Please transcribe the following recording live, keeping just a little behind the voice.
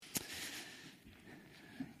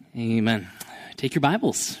Amen. Take your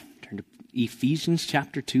Bibles. Turn to Ephesians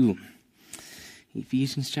chapter 2.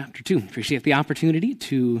 Ephesians chapter 2. Appreciate the opportunity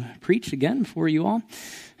to preach again for you all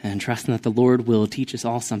and trusting that the Lord will teach us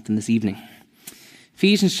all something this evening.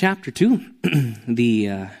 Ephesians chapter 2.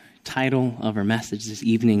 The title of our message this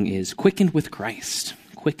evening is Quickened with Christ.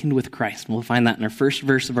 Quickened with Christ. We'll find that in our first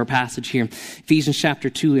verse of our passage here. Ephesians chapter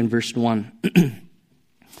 2 and verse 1.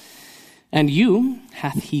 And you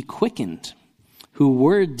hath he quickened, who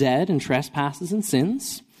were dead in trespasses and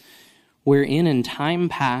sins, wherein in time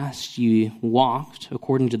past ye walked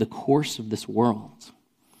according to the course of this world,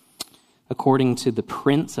 according to the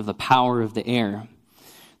prince of the power of the air,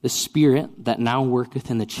 the spirit that now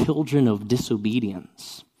worketh in the children of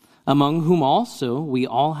disobedience, among whom also we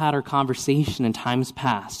all had our conversation in times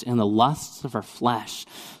past in the lusts of our flesh,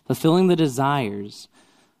 fulfilling the desires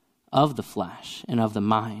of the flesh and of the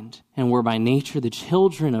mind, and were by nature the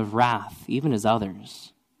children of wrath, even as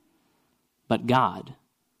others. But God,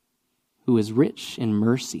 who is rich in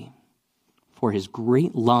mercy, for his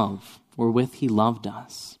great love wherewith he loved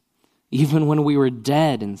us, even when we were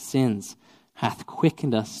dead in sins, hath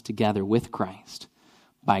quickened us together with Christ.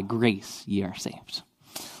 By grace ye are saved.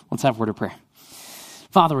 Let's have a word of prayer.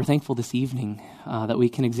 Father, we're thankful this evening that we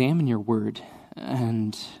can examine your word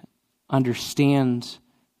and understand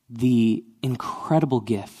the incredible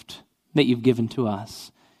gift that you've given to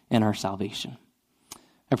us in our salvation.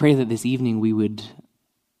 I pray that this evening we would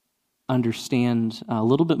understand a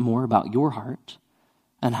little bit more about your heart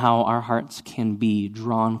and how our hearts can be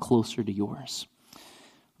drawn closer to yours.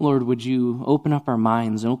 Lord, would you open up our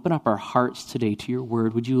minds and open up our hearts today to your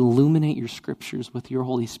word? Would you illuminate your scriptures with your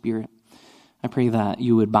Holy Spirit? I pray that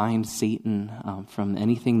you would bind Satan from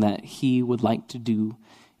anything that he would like to do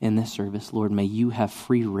in this service. Lord, may you have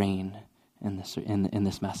free reign in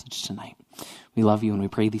this message tonight. We love you and we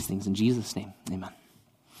pray these things in Jesus' name. Amen.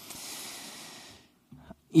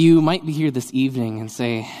 You might be here this evening and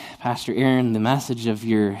say, Pastor Aaron, the message of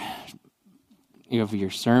your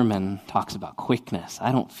sermon talks about quickness.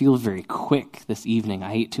 I don't feel very quick this evening.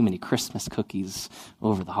 I ate too many Christmas cookies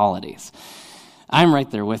over the holidays. I'm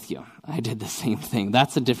right there with you. I did the same thing.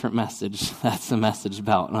 That's a different message. That's a message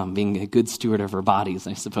about being a good steward of our bodies,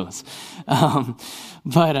 I suppose.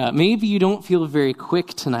 But maybe you don't feel very quick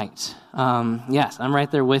tonight. Yes, I'm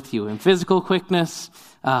right there with you. In physical quickness,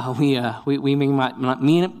 we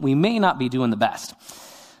may not be doing the best.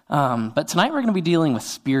 But tonight we're going to be dealing with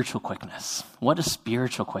spiritual quickness. What does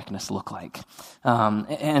spiritual quickness look like?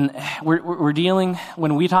 And we're dealing,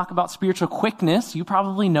 when we talk about spiritual quickness, you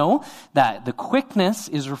probably know that the quickness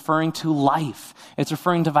is referring to life. It's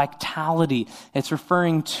referring to vitality. It's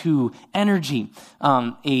referring to energy.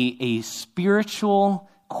 A spiritual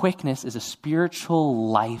quickness is a spiritual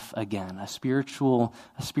life again, a spiritual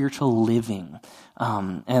living.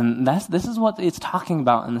 And this is what it's talking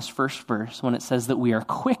about in this first verse when it says that we are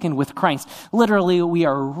quickened with Christ. Literally, we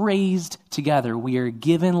are raised together. We are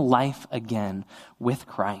given life again with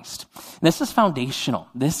Christ. And this is foundational.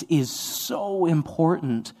 This is so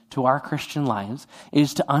important to our Christian lives,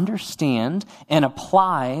 is to understand and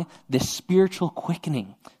apply this spiritual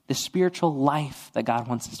quickening, the spiritual life that God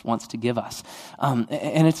wants to give us.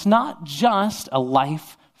 And it's not just a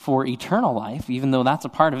life for eternal life, even though that's a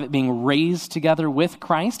part of it. Being raised together with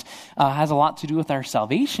Christ has a lot to do with our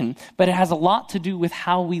salvation, but it has a lot to do with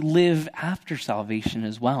how we live after salvation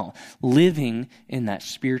as well, living in that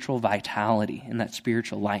spiritual vitality, in that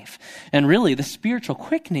spiritual life. And really, the spiritual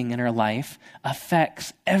quickening in our life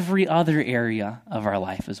affects every other area of our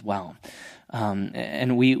life as well.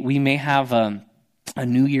 And we may have a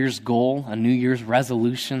New Year's goal, a New Year's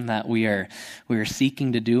resolution that we are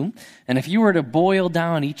seeking to do. And if you were to boil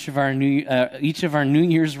down each of our New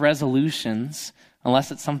Year's resolutions,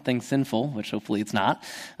 unless it's something sinful, which hopefully it's not,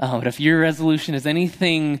 but if your resolution is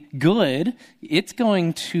anything good, it's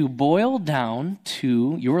going to boil down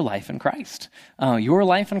to your life in Christ. Your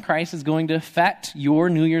life in Christ is going to affect your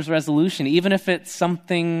New Year's resolution. Even if it's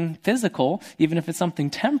something physical, even if it's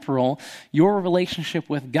something temporal, your relationship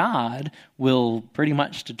with God will pretty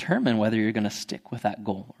much determine whether you're going to stick with that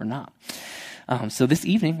goal or not. So this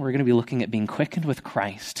evening, we're going to be looking at being quickened with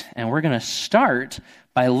Christ, and we're going to start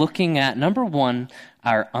by looking at, number one,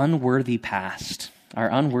 our unworthy past. our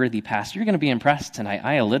unworthy past. You're going to be impressed tonight.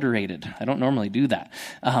 I alliterated. I don't normally do that.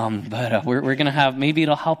 But we're going to have, maybe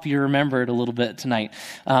it'll help you remember it a little bit tonight.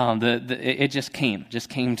 It just came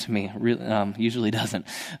to me. Usually doesn't.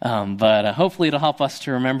 But hopefully it'll help us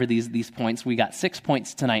to remember these points. We got 6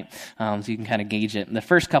 points tonight, so you can kind of gauge it. The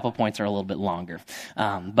first couple points are a little bit longer.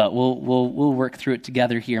 But we'll work through it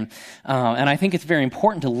together here. And I think it's very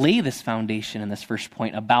important to lay this foundation in this first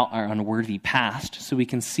point about our unworthy past so we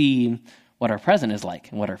can see what our present is like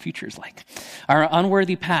and what our future is like. Our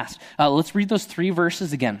unworthy past. Let's read those 3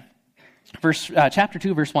 verses again. Chapter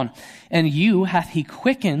 2, verse 1. And you hath he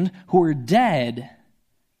quickened who were dead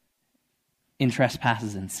in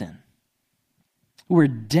trespasses and sin. Who were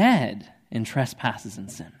dead in trespasses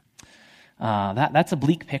and sin. That's a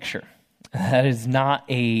bleak picture. That is not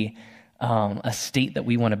a state that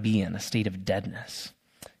we want to be in, a state of deadness.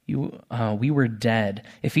 We were dead.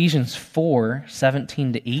 Ephesians 4,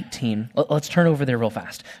 17 to 18. Let's turn over there real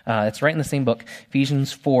fast. It's right in the same book.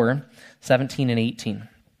 Ephesians 4, 17 and 18.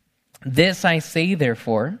 This I say,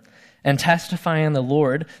 therefore, and testify in the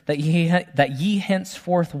Lord, that ye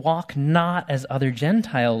henceforth walk not as other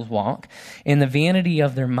Gentiles walk, in the vanity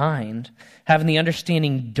of their mind, having the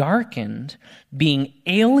understanding darkened, being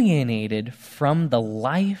alienated from the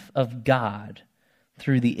life of God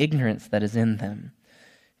through the ignorance that is in them,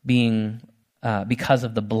 because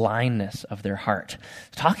of the blindness of their heart.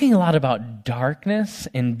 Talking a lot about darkness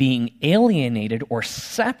and being alienated or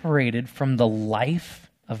separated from the life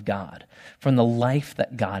of God, from the life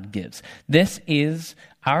that God gives. This is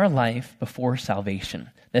our life before salvation.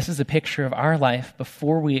 This is a picture of our life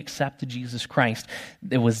before we accepted Jesus Christ.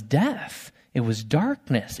 It was death. It was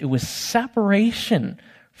darkness. It was separation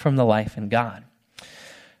from the life in God.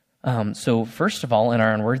 So first of all, in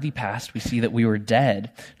our unworthy past, we see that we were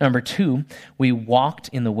dead. Number 2, we walked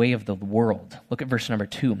in the way of the world. Look at verse number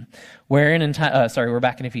 2. We're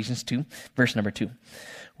back in Ephesians 2, verse number 2.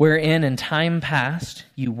 Wherein in time past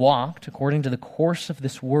you walked according to the course of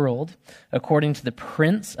this world, according to the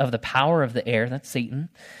prince of the power of the air, that's Satan,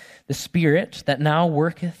 the spirit that now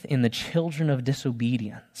worketh in the children of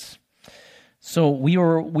disobedience. So we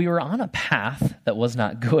were on a path that was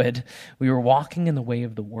not good. We were walking in the way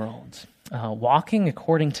of the world, walking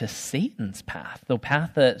according to Satan's path, the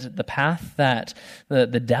path that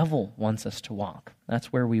the devil wants us to walk.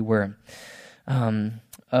 That's where we were.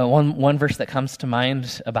 One verse that comes to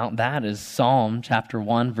mind about that is Psalm chapter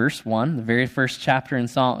 1, verse 1, the very first chapter in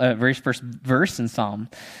Psalm, very first verse in Psalm,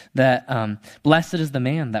 that blessed is the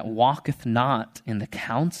man that walketh not in the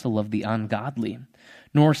counsel of the ungodly,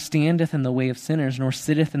 nor standeth in the way of sinners, nor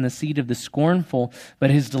sitteth in the seat of the scornful, but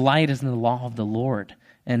his delight is in the law of the Lord,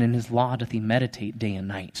 and in his law doth he meditate day and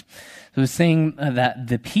night. So it's saying that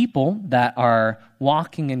the people that are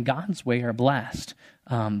walking in God's way are blessed,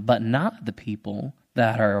 but not the people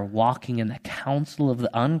that are walking in the counsel of the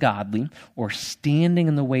ungodly, or standing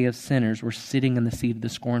in the way of sinners, or sitting in the seat of the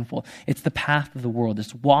scornful. It's the path of the world.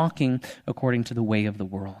 It's walking according to the way of the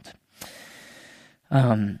world.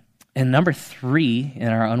 And number 3 in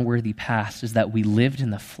our unworthy past is that we lived in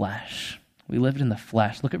the flesh. We lived in the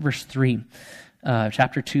flesh. Look at verse 3.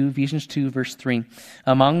 Chapter 2, Ephesians 2, verse 3.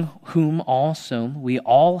 Among whom also we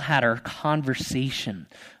all had our conversation,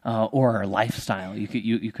 or our lifestyle.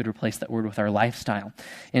 You could replace that word with our lifestyle.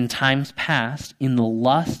 In times past, in the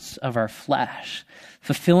lusts of our flesh,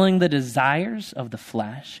 fulfilling the desires of the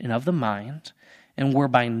flesh and of the mind, and were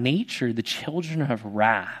by nature the children of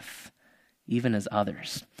wrath, even as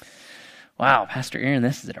others. Wow, Pastor Aaron,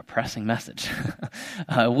 this is a depressing message.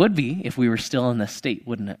 It would be if we were still in this state,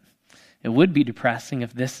 wouldn't it? It would be depressing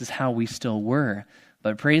if this is how we still were.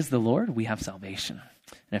 But praise the Lord, we have salvation.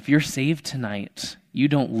 And if you're saved tonight, you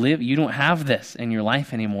don't have this in your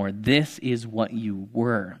life anymore. This is what you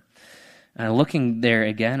were. And looking there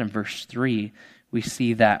again in verse 3, we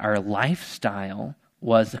see that our lifestyle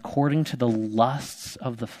was according to the lusts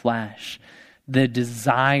of the flesh, the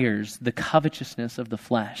desires, the covetousness of the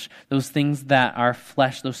flesh, those things that our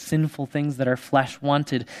flesh, those sinful things that our flesh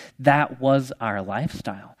wanted, that was our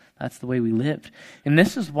lifestyle. That's the way we lived. And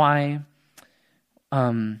this is why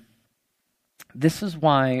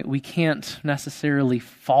we can't necessarily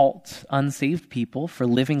fault unsaved people for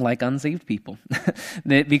living like unsaved people.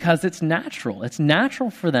 Because it's natural. It's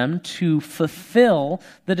natural for them to fulfill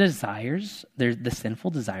the desires, the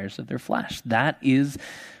sinful desires of their flesh. That is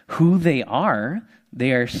who they are.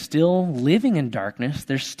 They are still living in darkness.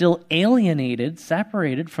 They're still alienated,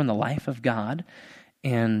 separated from the life of God.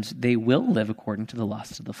 And they will live according to the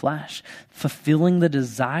lusts of the flesh, fulfilling the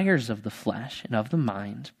desires of the flesh and of the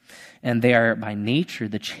mind. And they are by nature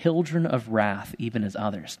the children of wrath, even as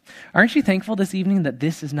others. Aren't you thankful this evening that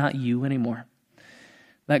this is not you anymore?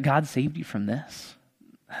 that God saved you from this.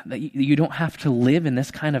 That you don't have to live in this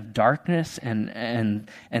kind of darkness and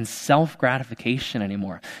self-gratification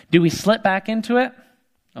anymore. Do we slip back into it?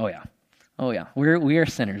 Oh yeah. We are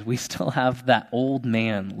sinners. We still have that old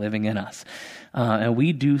man living in us. And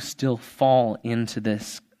we do still fall into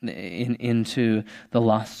this, into the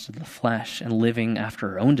lusts of the flesh and living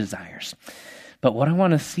after our own desires. But what I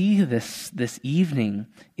want to see this evening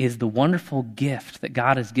is the wonderful gift that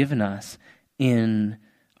God has given us in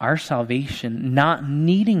our salvation, not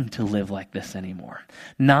needing to live like this anymore,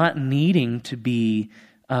 not needing to be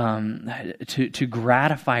to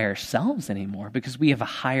gratify ourselves anymore, because we have a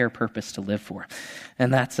higher purpose to live for.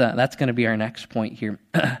 And that's going to be our next point here,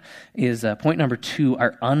 is point number 2,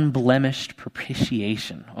 our unblemished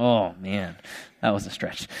propitiation. Oh man, that was a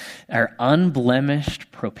stretch. Our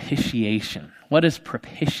unblemished propitiation. What is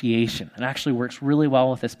propitiation? It actually works really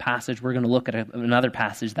well with this passage. We're going to look at another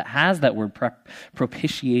passage that has that word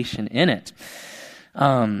propitiation in it.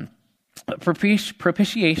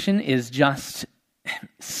 Propitiation is just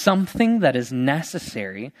something that is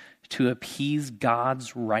necessary to appease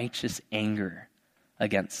God's righteous anger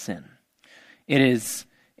against sin. It is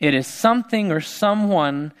something or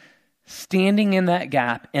someone standing in that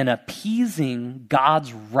gap and appeasing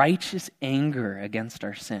God's righteous anger against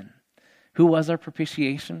our sin. Who was our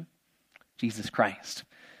propitiation? Jesus Christ.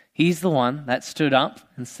 He's the one that stood up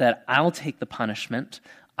and said, I'll take the punishment,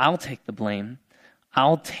 I'll take the blame,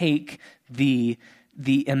 I'll take the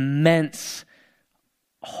immense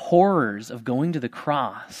horrors of going to the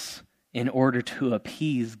cross in order to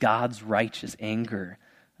appease God's righteous anger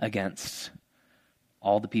against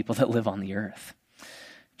all the people that live on the earth.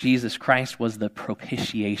 Jesus Christ was the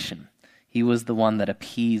propitiation. He was the one that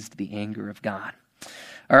appeased the anger of God.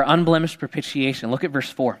 Our unblemished propitiation. Look at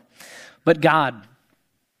verse 4. But God,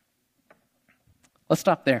 let's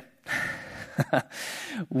stop there.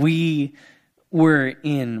 We were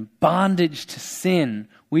in bondage to sin.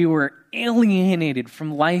 We were alienated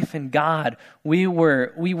from life in God. We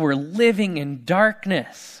were living in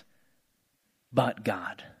darkness. But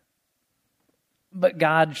God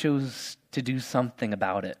chose to do something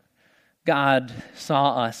about it. God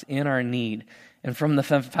saw us in our need. And from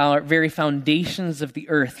the very foundations of the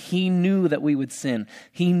earth, He knew that we would sin.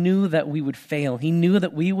 He knew that we would fail. He knew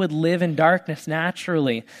that we would live in darkness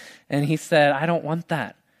naturally. And He said, I don't want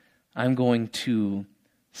that. I'm going to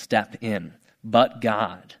step in. But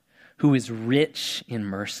God, who is rich in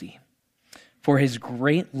mercy, for His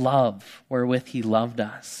great love wherewith He loved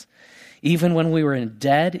us, even when we were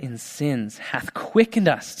dead in sins, hath quickened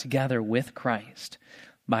us together with Christ.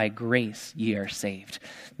 By grace ye are saved.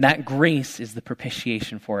 That grace is the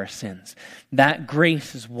propitiation for our sins. That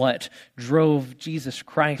grace is what drove Jesus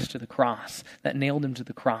Christ to the cross, that nailed Him to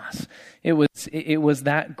the cross. It was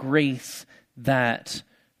that grace that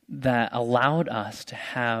allowed us to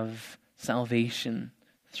have salvation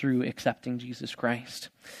through accepting Jesus Christ.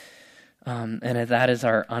 And that is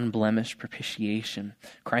our unblemished propitiation.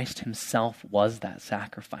 Christ Himself was that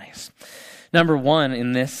sacrifice. Number 1,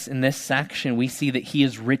 in this section, we see that He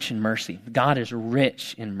is rich in mercy. God is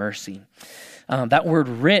rich in mercy. That word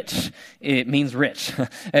rich, it means rich.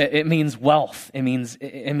 It means wealth. It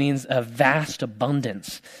means a vast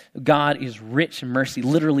abundance. God is rich in mercy.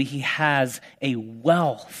 Literally, He has a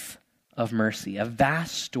wealth of mercy, a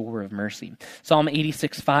vast store of mercy. Psalm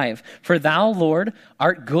 86:5, For Thou, Lord,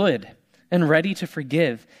 art good and ready to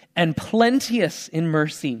forgive, and plenteous in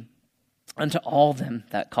mercy unto all them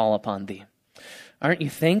that call upon Thee. Aren't you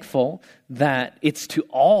thankful that it's to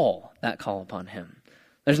all that call upon Him?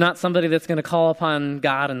 There's not somebody that's going to call upon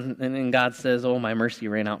God and God says, oh, my mercy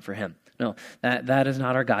ran out for him. No, that is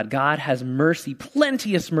not our God. God has mercy,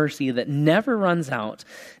 plenteous mercy that never runs out,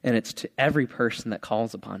 and it's to every person that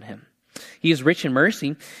calls upon Him. He is rich in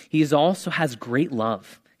mercy. He also has great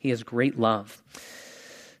love. He has great love.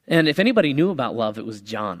 And if anybody knew about love, it was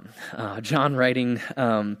John. John writing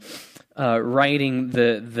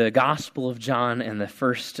the Gospel of John and the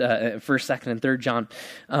first, 2nd, and 3rd John.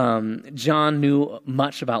 John knew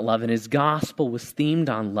much about love, and his gospel was themed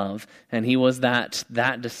on love. And he was that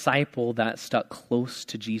disciple that stuck close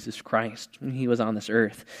to Jesus Christ when He was on this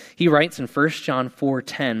earth. He writes in 1 John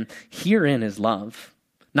 4:10, "Herein is love,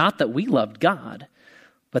 not that we loved God,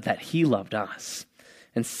 but that He loved us,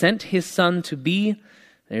 and sent His Son to be,"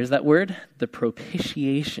 there's that word, "the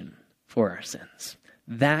propitiation for our sins."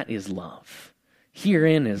 That is love.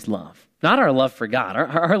 Herein is love. Not our love for God.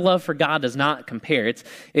 Our love for God does not compare.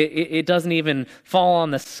 It doesn't even fall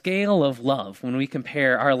on the scale of love when we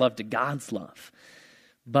compare our love to God's love.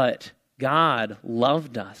 But God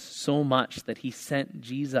loved us so much that He sent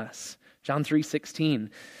Jesus. John 3:16.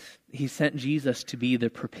 He sent Jesus to be the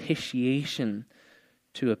propitiation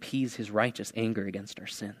to appease his righteous anger against our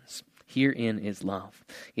sins. Herein is love.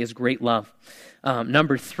 He has great love.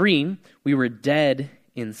 Number 3, we were dead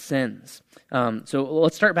in sins. So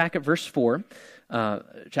let's start back at verse 4,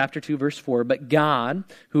 chapter 2, verse 4. But God,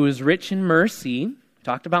 who is rich in mercy,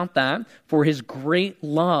 talked about that, for his great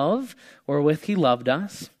love, wherewith he loved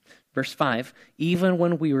us. Verse 5, even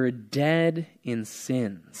when we were dead in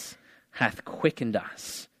sins, hath quickened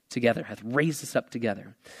us together, hath raised us up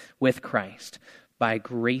together with Christ. By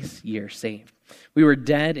grace ye are saved. We were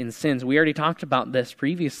dead in sins. We already talked about this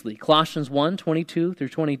previously. Colossians 1, 22 through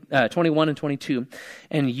 21 and 22.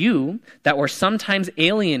 And you that were sometimes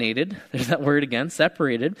alienated, there's that word again,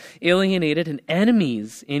 separated, alienated and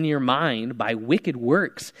enemies in your mind by wicked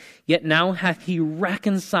works, yet now hath he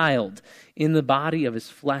reconciled in the body of his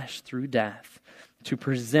flesh through death, to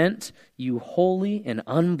present you holy and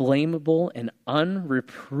unblameable and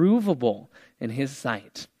unreprovable in his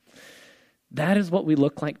sight. That is what we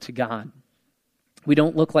look like to God. We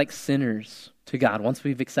don't look like sinners to God once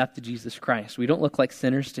we've accepted Jesus Christ. We don't look like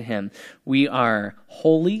sinners to him. We are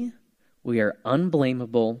holy, we are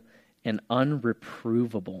unblameable, and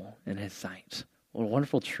unreprovable in his sight. What a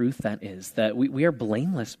wonderful truth that is, that we are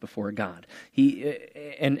blameless before God.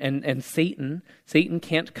 And Satan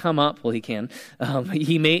can't come up. Well, he can.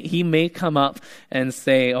 He may come up and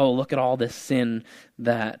say, "Oh, look at all this sin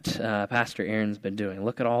that Pastor Aaron's been doing.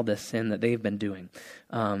 Look at all this sin that they've been doing."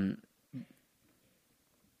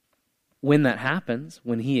 When that happens,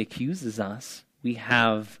 when he accuses us, we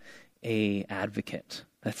have an advocate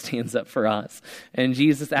that stands up for us. And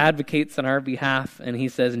Jesus advocates on our behalf, and he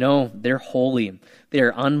says, no, they're holy,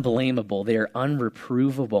 they're unblameable, they're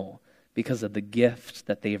unreprovable because of the gift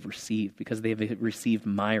that they have received, because they have received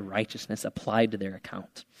my righteousness applied to their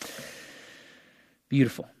account.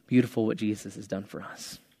 Beautiful, beautiful what Jesus has done for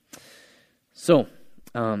us. So,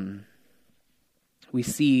 we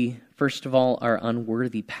see, first of all, our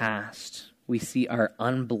unworthy past. We see our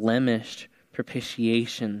unblemished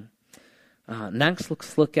propitiation. Next,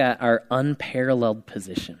 let's look at our unparalleled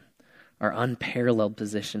position. Our unparalleled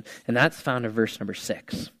position. And that's found in verse number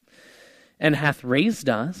 6. And hath raised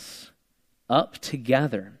us up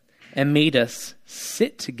together and made us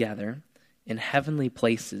sit together in heavenly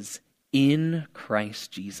places in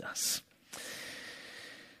Christ Jesus.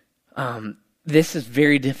 This is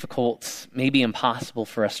very difficult, maybe impossible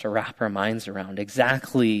for us to wrap our minds around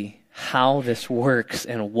exactly how this works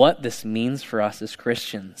and what this means for us as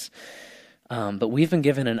Christians. But we've been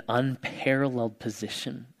given an unparalleled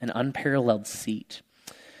position, an unparalleled seat.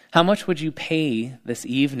 How much would you pay this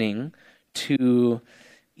evening to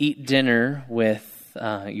eat dinner with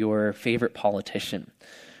your favorite politician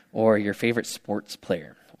or your favorite sports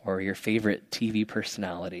player or your favorite TV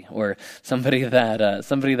personality or somebody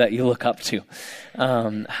that you look up to?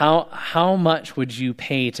 How much would you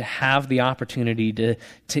pay to have the opportunity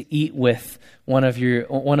to eat with one of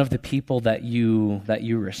the people that you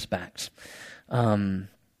respect?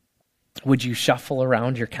 Would you shuffle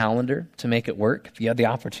around your calendar to make it work? If you had the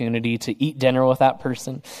opportunity to eat dinner with that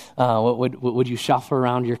person, would you shuffle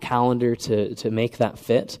around your calendar to make that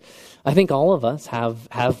fit? I think all of us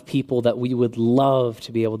have people that we would love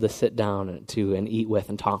to be able to sit down to and eat with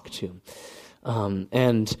and talk to.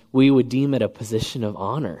 And we would deem it a position of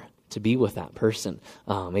honor to be with that person,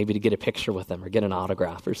 maybe to get a picture with them or get an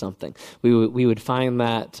autograph or something. We would find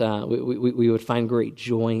that, we would find great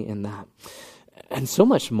joy in that. And so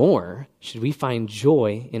much more should we find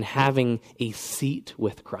joy in having a seat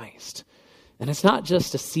with Christ. And it's not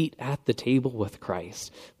just a seat at the table with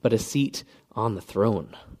Christ, but a seat on the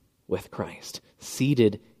throne with Christ,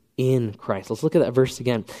 seated in Christ. Let's look at that verse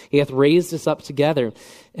again. He hath raised us up together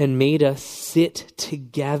and made us sit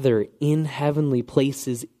together in heavenly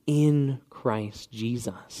places in Christ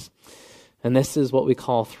Jesus. And this is what we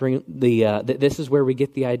call this is where we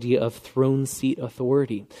get the idea of throne seat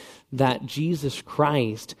authority, that Jesus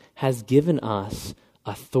Christ has given us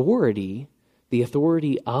authority, the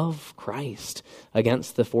authority of Christ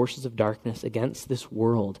against the forces of darkness, against this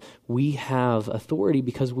world. We have authority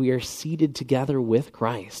because we are seated together with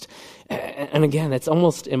Christ. And again, it's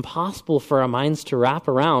almost impossible for our minds to wrap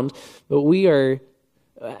around, but we are,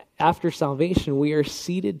 after salvation, we are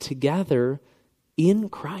seated together in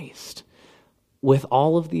Christ with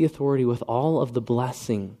all of the authority, with all of the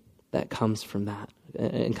blessing that comes from that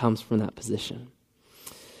and comes from that position.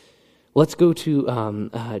 Let's go to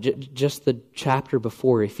just the chapter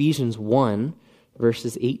before, Ephesians 1,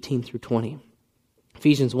 verses 18 through 20.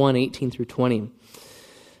 Ephesians 1, 18 through 20.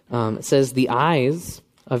 It says, the eyes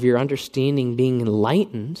of your understanding being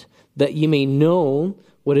enlightened, that you may know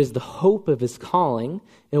what is the hope of his calling,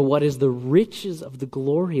 and what is the riches of the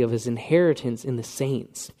glory of his inheritance in the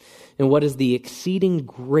saints, and what is the exceeding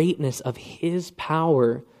greatness of his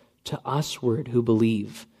power to usward who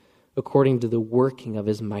believe, according to the working of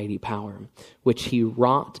his mighty power, which he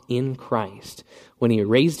wrought in Christ, when he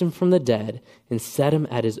raised him from the dead and set him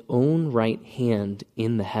at his own right hand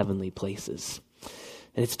in the heavenly places.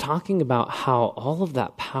 And it's talking about how all of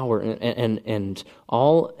that power and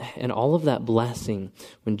all of that blessing,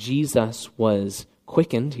 when Jesus was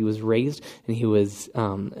quickened, he was raised, and he was,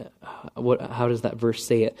 how does that verse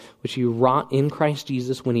say it? Which he wrought in Christ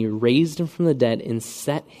Jesus when he raised him from the dead and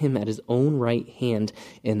set him at his own right hand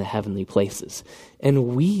in the heavenly places. And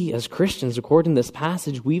we, as Christians, according to this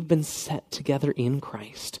passage, we've been set together in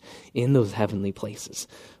Christ in those heavenly places.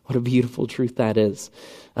 What a beautiful truth that is.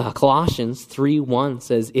 Colossians 3:1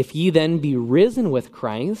 says, "If ye then be risen with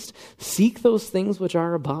Christ, seek those things which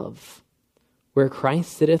are above, where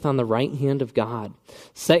Christ sitteth on the right hand of God.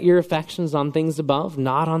 Set your affections on things above,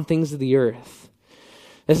 not on things of the earth."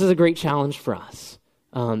 This is a great challenge for us,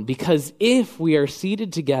 because if we are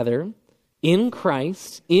seated together in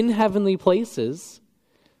Christ, in heavenly places,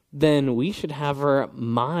 then we should have our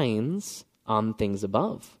minds on things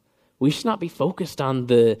above. We should not be focused on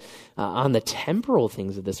the temporal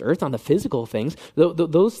things of this earth, on the physical things.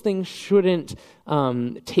 Those things shouldn't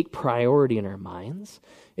take priority in our minds.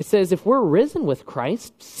 It says, if we're risen with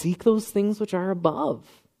Christ, seek those things which are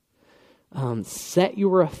above. Set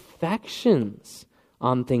your affections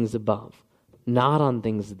on things above, not on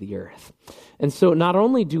things of the earth. And so not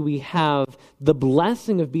only do we have the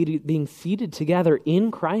blessing of being seated together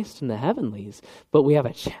in Christ in the heavenlies, but we have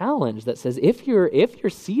a challenge that says if you're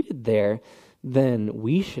seated there, then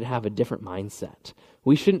we should have a different mindset.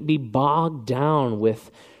 We shouldn't be bogged down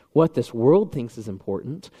with what this world thinks is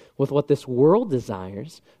important, with what this world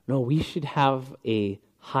desires. No, we should have a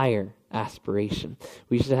higher aspiration.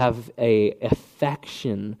 We should have a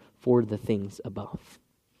affection for the things above.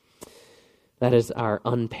 That is our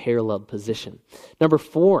unparalleled position. Number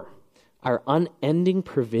 4, our unending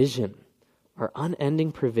provision. Our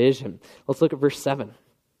unending provision. Let's look at verse 7.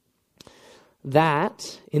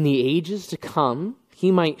 That in the ages to come,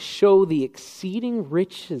 he might show the exceeding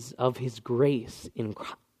riches of his grace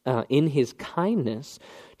in his kindness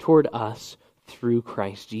toward us through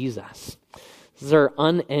Christ Jesus. This is our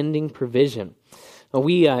unending provision.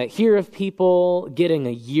 We hear of people getting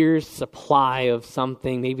a year's supply of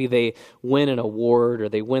something. Maybe they win an award or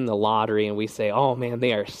they win the lottery, and we say, "Oh man,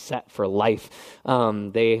 they are set for life.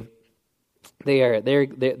 They're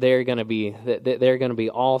going to be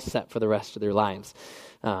all set for the rest of their lives."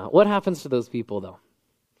 What happens to those people though?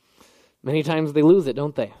 Many times they lose it,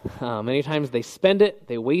 don't they? Many times they spend it,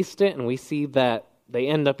 they waste it, and we see that they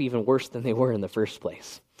end up even worse than they were in the first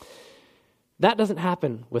place. That doesn't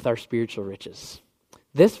happen with our spiritual riches.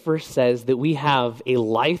 This verse says that we have a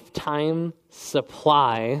lifetime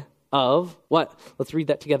supply of what? Let's read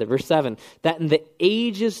that together. Verse 7, that in the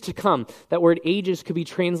ages to come, that word ages could be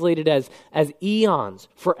translated as eons,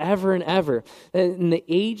 forever and ever. In the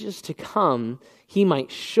ages to come, he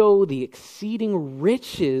might show the exceeding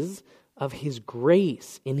riches of his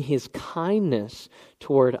grace in his kindness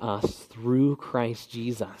toward us through Christ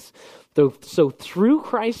Jesus. So through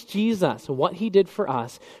Christ Jesus, what he did for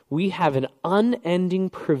us, we have an unending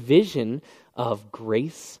provision of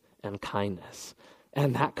grace and kindness.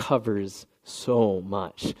 And that covers so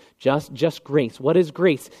much. Just grace. What is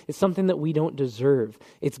grace? It's something that we don't deserve.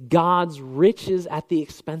 It's God's riches at the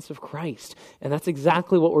expense of Christ. And that's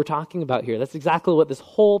exactly what we're talking about here. That's exactly what this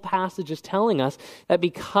whole passage is telling us, that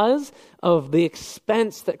because of the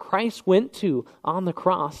expense that Christ went to on the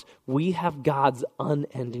cross, we have God's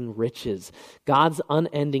unending riches, God's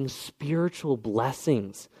unending spiritual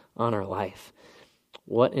blessings on our life.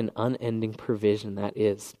 What an unending provision that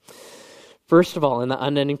is. First of all, in the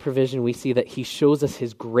unending provision, we see that he shows us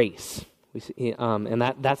his grace. We see, and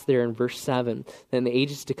that's there in verse 7. That in the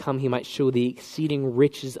ages to come, he might show the exceeding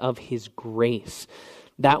riches of his grace.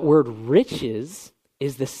 That word riches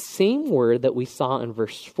is the same word that we saw in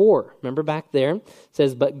verse 4. Remember back there? It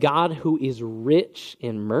says, but God who is rich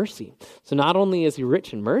in mercy. So not only is he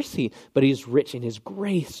rich in mercy, but he's rich in his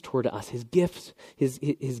grace toward us, his gift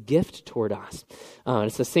toward us.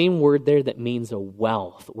 It's the same word there that means a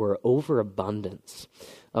wealth or overabundance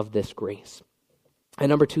of this grace. And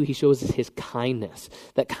number 2, he shows us his kindness.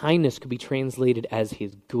 That kindness could be translated as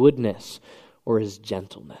his goodness or his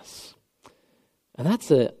gentleness. And that's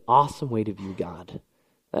an awesome way to view God.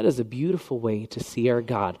 That is a beautiful way to see our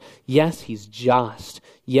God. Yes, he's just.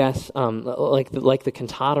 Yes, like the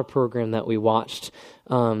cantata program that we watched,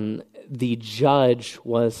 the judge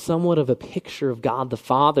was somewhat of a picture of God the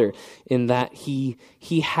Father in that he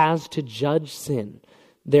has to judge sin.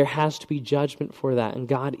 There has to be judgment for that, and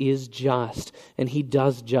God is just, and he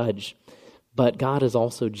does judge. But God is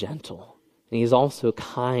also gentle, and he's also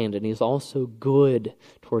kind, and he's also good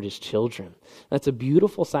toward his children. That's a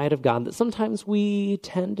beautiful side of God that sometimes we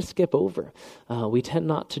tend to skip over. We tend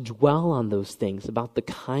not to dwell on those things about the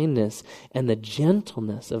kindness and the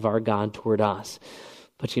gentleness of our God toward us.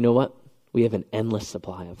 But you know what? We have an endless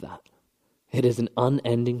supply of that. It is an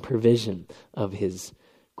unending provision of his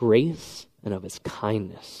grace and of his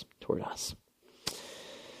kindness toward us.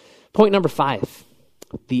 Point number 5,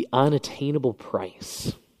 the unattainable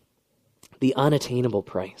price. The unattainable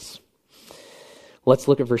price. Let's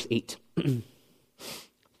look at verse 8.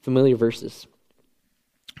 Familiar verses.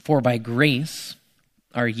 For by grace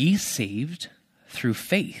are ye saved through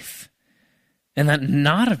faith, and that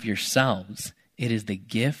not of yourselves, it is the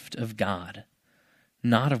gift of God,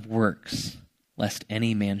 not of works, lest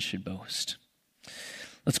any man should boast.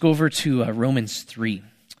 Let's go over to Romans 3.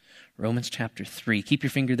 Romans chapter 3. Keep your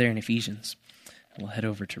finger there in Ephesians. We'll head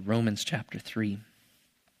over to Romans chapter 3.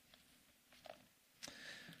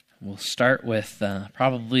 We'll start with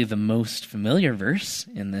probably the most familiar verse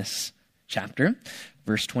in this chapter,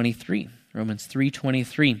 verse 23. Romans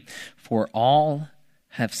 3:23. For all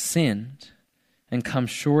have sinned and come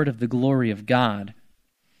short of the glory of God.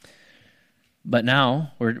 But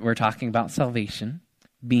now we're talking about salvation,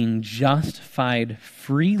 being justified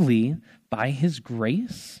freely by his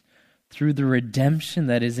grace through the redemption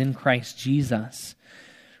that is in Christ Jesus,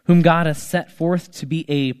 whom God has set forth to be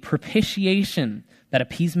a propitiation, that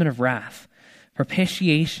appeasement of wrath,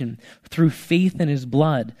 propitiation through faith in his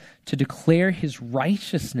blood, to declare his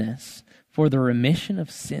righteousness for the remission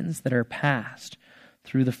of sins that are past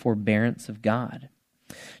through the forbearance of God.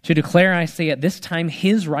 To declare, I say, at this time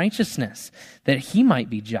his righteousness, that he might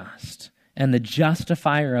be just, and the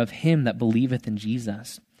justifier of him that believeth in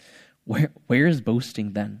Jesus. Where is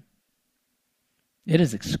boasting then? It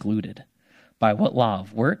is excluded. By what law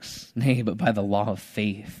of works? Nay, but by the law of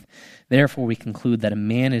faith. Therefore we conclude that a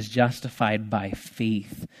man is justified by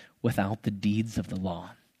faith without the deeds of the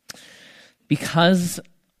law. Because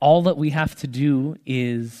all that we have to do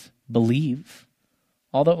is believe.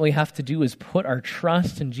 All that we have to do is put our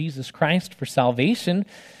trust in Jesus Christ for salvation.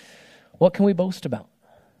 What can we boast about?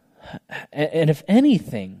 And if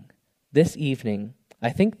anything, this evening, I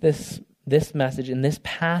think this message and this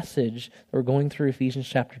passage that we're going through, Ephesians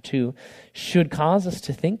chapter 2, should cause us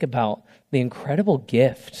to think about the incredible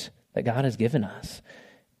gift that God has given us,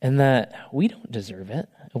 and that we don't deserve it.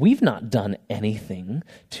 We've not done anything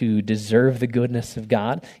to deserve the goodness of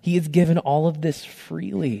God. He has given all of this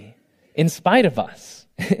freely, in spite of us.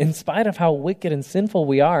 In spite of how wicked and sinful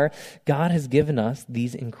we are, God has given us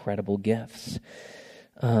these incredible gifts.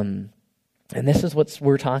 And this is what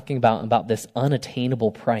we're talking about this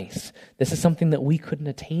unattainable price. This is something that we couldn't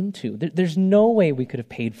attain to. There's no way we could have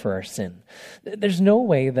paid for our sin. There's no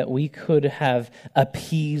way that we could have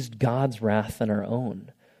appeased God's wrath on our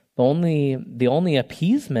own. The only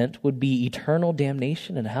appeasement would be eternal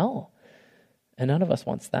damnation in hell. And none of us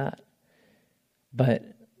wants that. But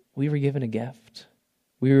we were given a gift.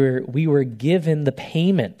 We were given the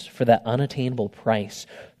payment for that unattainable price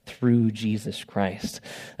through Jesus Christ.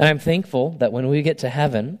 And I'm thankful that when we get to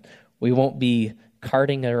heaven, we won't be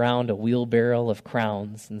carting around a wheelbarrow of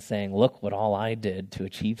crowns and saying, look what all I did to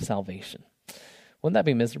achieve salvation. Wouldn't that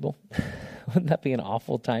be miserable? Wouldn't that be an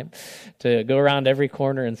awful time to go around every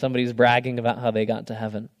corner and somebody's bragging about how they got to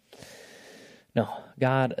heaven? No,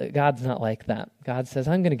 God's not like that. God says,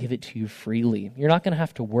 I'm going to give it to you freely. You're not going to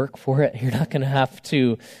have to work for it. You're not going to have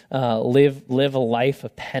to live a life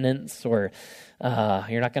of penance, or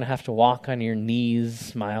you're not going to have to walk on your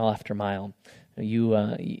knees mile after mile.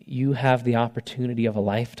 You have the opportunity of a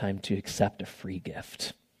lifetime to accept a free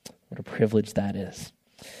gift. What a privilege that is.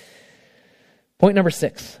 Point number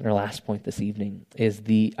 6, and our last point this evening, is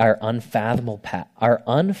our unfathomable path. Our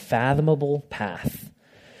unfathomable path.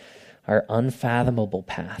 Our unfathomable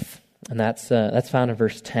path. And that's found in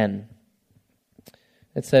verse 10.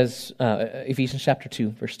 It says, Ephesians chapter 2,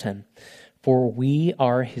 verse 10, for we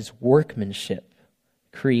are his workmanship,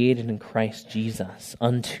 created in Christ Jesus,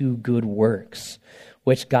 unto good works,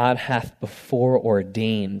 which God hath before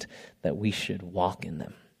ordained that we should walk in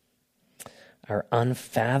them. Our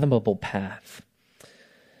unfathomable path.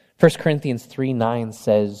 1 Corinthians 3:9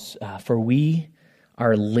 says, for we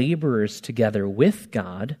are laborers together with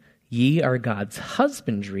God. Ye are God's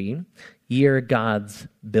husbandry, ye are God's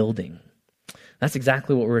building. That's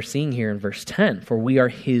exactly what we're seeing here in verse 10. For we are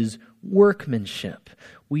his workmanship.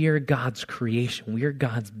 We are God's creation. We are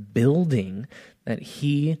God's building that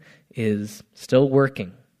he is still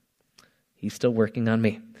working. He's still working on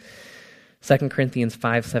me. 2 Corinthians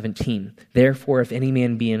 5:17, therefore, if any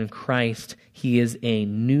man be in Christ, he is a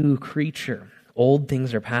new creature. Old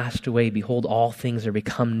things are passed away. Behold, all things are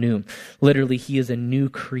become new. Literally, he is a new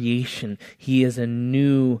creation. He is a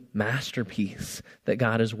new masterpiece that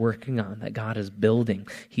God is working on, that God is building.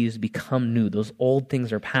 He has become new. Those old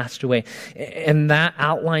things are passed away. And that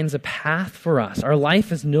outlines a path for us. Our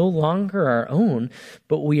life is no longer our own,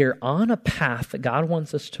 but we are on a path that God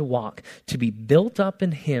wants us to walk, to be built up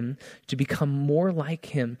in him, to become more like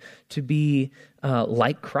him, to be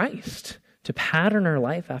like Christ, to pattern our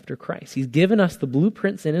life after Christ. He's given us the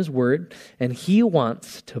blueprints in his word, and he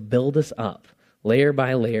wants to build us up layer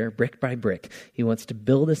by layer, brick by brick. He wants to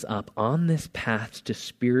build us up on this path to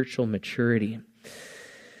spiritual maturity.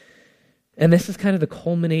 And this is kind of the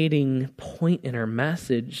culminating point in our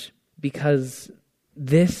message, because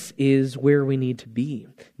this is where we need to be.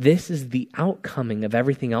 This is the outcoming of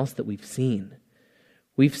everything else that we've seen.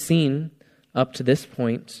 We've seen up to this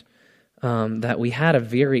point that we had a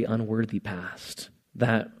very unworthy past,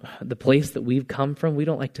 that the place that we've come from, we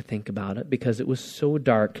don't like to think about it because it was so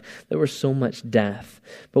dark, there was so much death.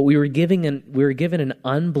 But we were given an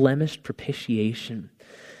unblemished propitiation,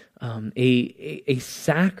 a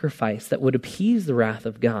sacrifice that would appease the wrath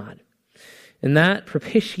of God. And that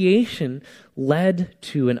propitiation led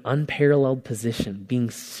to an unparalleled position,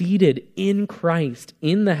 being seated in Christ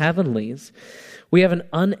in the heavenlies. We have an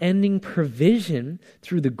unending provision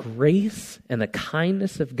through the grace and the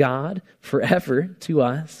kindness of God forever to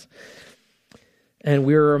us. And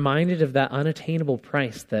we were reminded of that unattainable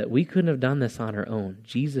price, that we couldn't have done this on our own.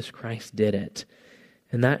 Jesus Christ did it.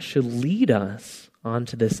 And that should lead us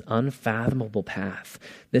onto this unfathomable path,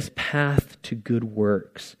 this path to good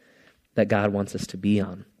works that God wants us to be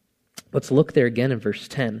on. Let's look there again in verse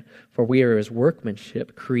 10. For we are his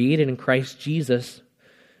workmanship, created in Christ Jesus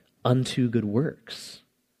unto good works.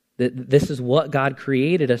 This is what God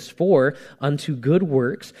created us for, unto good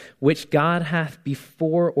works, which God hath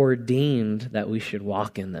before ordained that we should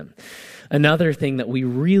walk in them. Another thing that we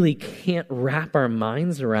really can't wrap our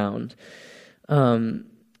minds around,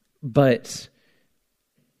 but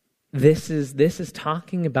this is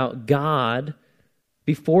talking about God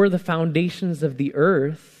before the foundations of the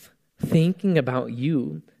earth, thinking about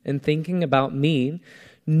you and thinking about me,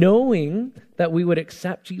 knowing that we would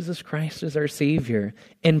accept Jesus Christ as our Savior,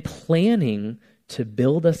 and planning to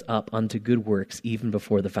build us up unto good works even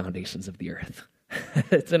before the foundations of the earth.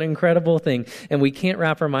 It's an incredible thing, and we can't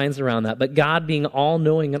wrap our minds around that. But God, being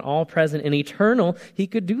all-knowing and all-present and eternal, he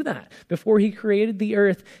could do that. Before he created the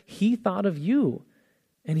earth, he thought of you,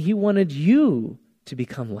 and he wanted you to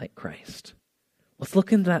become like Christ. Let's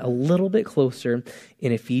look into that a little bit closer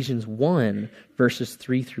in Ephesians 1, verses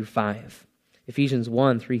 3 through 5. Ephesians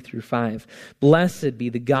 1, 3 through 5. Blessed be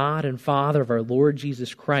the God and Father of our Lord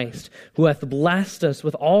Jesus Christ, who hath blessed us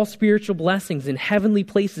with all spiritual blessings in heavenly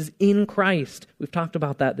places in Christ. We've talked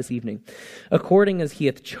about that this evening. According as he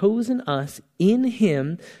hath chosen us in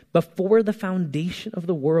him before the foundation of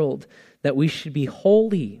the world, that we should be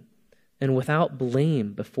holy and without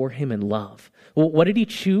blame before him in love. Well, what did he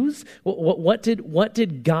choose? What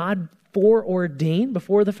did God foreordain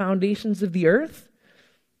before the foundations of the earth?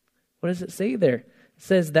 What does it say there? It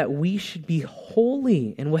says that we should be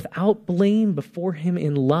holy and without blame before him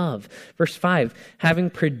in love. Verse 5,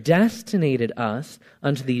 having predestinated us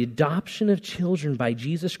unto the adoption of children by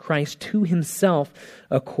Jesus Christ to himself,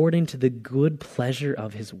 according to the good pleasure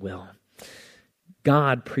of his will.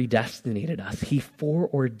 God predestinated us. He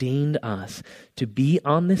foreordained us to be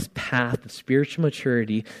on this path of spiritual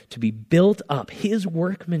maturity, to be built up, his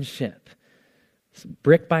workmanship,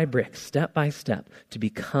 brick by brick, step by step, to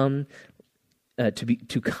become,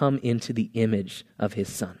 to come into the image of his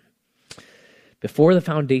Son. Before the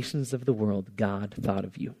foundations of the world, God thought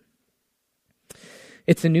of you.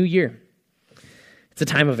 It's a new year. It's a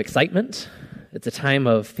time of excitement. It's a time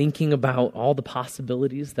of thinking about all the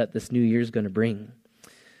possibilities that this new year is going to bring.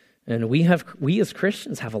 And we as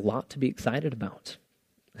Christians have a lot to be excited about.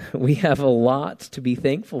 We have a lot to be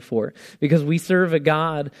thankful for because we serve a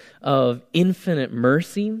God of infinite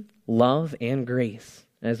mercy, love, and grace,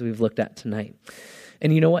 as we've looked at tonight.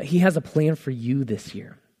 And you know what? He has a plan for you this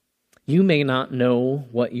year. You may not know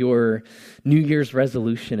what your New Year's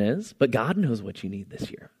resolution is, but God knows what you need this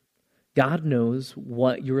year. God knows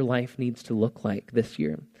what your life needs to look like this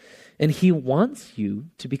year. And he wants you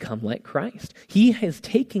to become like Christ. He is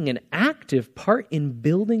taking an active part in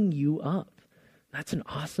building you up. That's an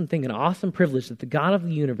awesome thing, an awesome privilege that the God of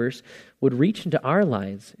the universe would reach into our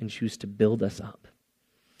lives and choose to build us up.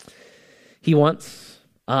 He wants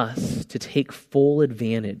us to take full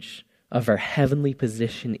advantage of our heavenly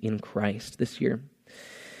position in Christ this year.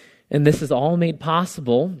 And this is all made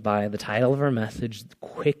possible by the title of our message, the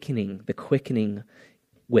quickening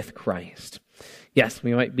with Christ. Yes,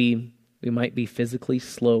 we might be physically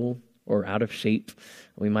slow or out of shape.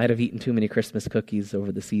 We might have eaten too many Christmas cookies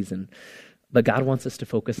over the season. But God wants us to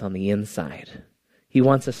focus on the inside. He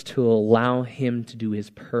wants us to allow him to do his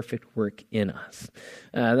perfect work in us.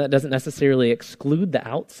 That doesn't necessarily exclude the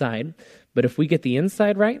outside, but if we get the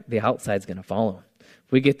inside right, the outside's going to follow.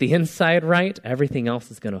 If we get the inside right, everything else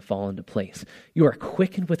is going to fall into place. You are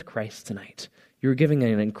quickened with Christ tonight. You're giving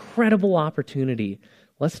an incredible opportunity.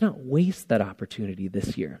 Let's not waste that opportunity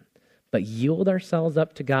this year, but yield ourselves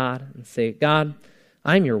up to God and say, God,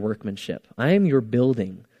 I'm your workmanship. I am your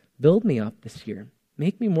building. Build me up this year.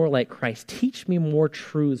 Make me more like Christ. Teach me more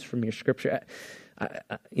truths from your scripture.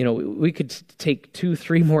 We could take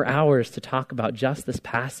 2-3 more hours to talk about just this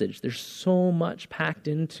passage. There's so much packed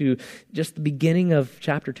into just the beginning of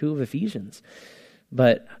chapter 2 of Ephesians.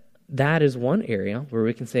 But that is one area where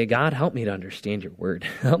we can say, God, help me to understand your word.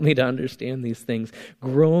 Help me to understand these things.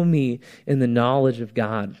 Grow me in the knowledge of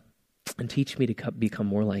God and teach me to become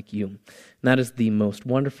more like you. And that is the most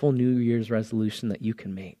wonderful New Year's resolution that you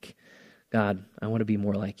can make. God, I want to be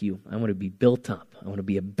more like you. I want to be built up. I want to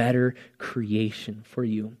be a better creation for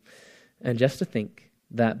you. And just to think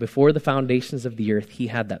that before the foundations of the earth, he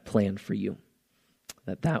had that plan for you.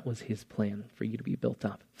 That was his plan for you to be built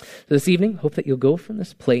up. So this evening, hope that you'll go from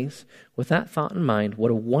this place with that thought in mind. What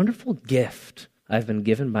a wonderful gift I've been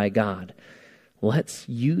given by God. Let's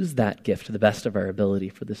use that gift to the best of our ability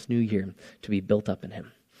for this new year to be built up in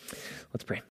him. Let's pray.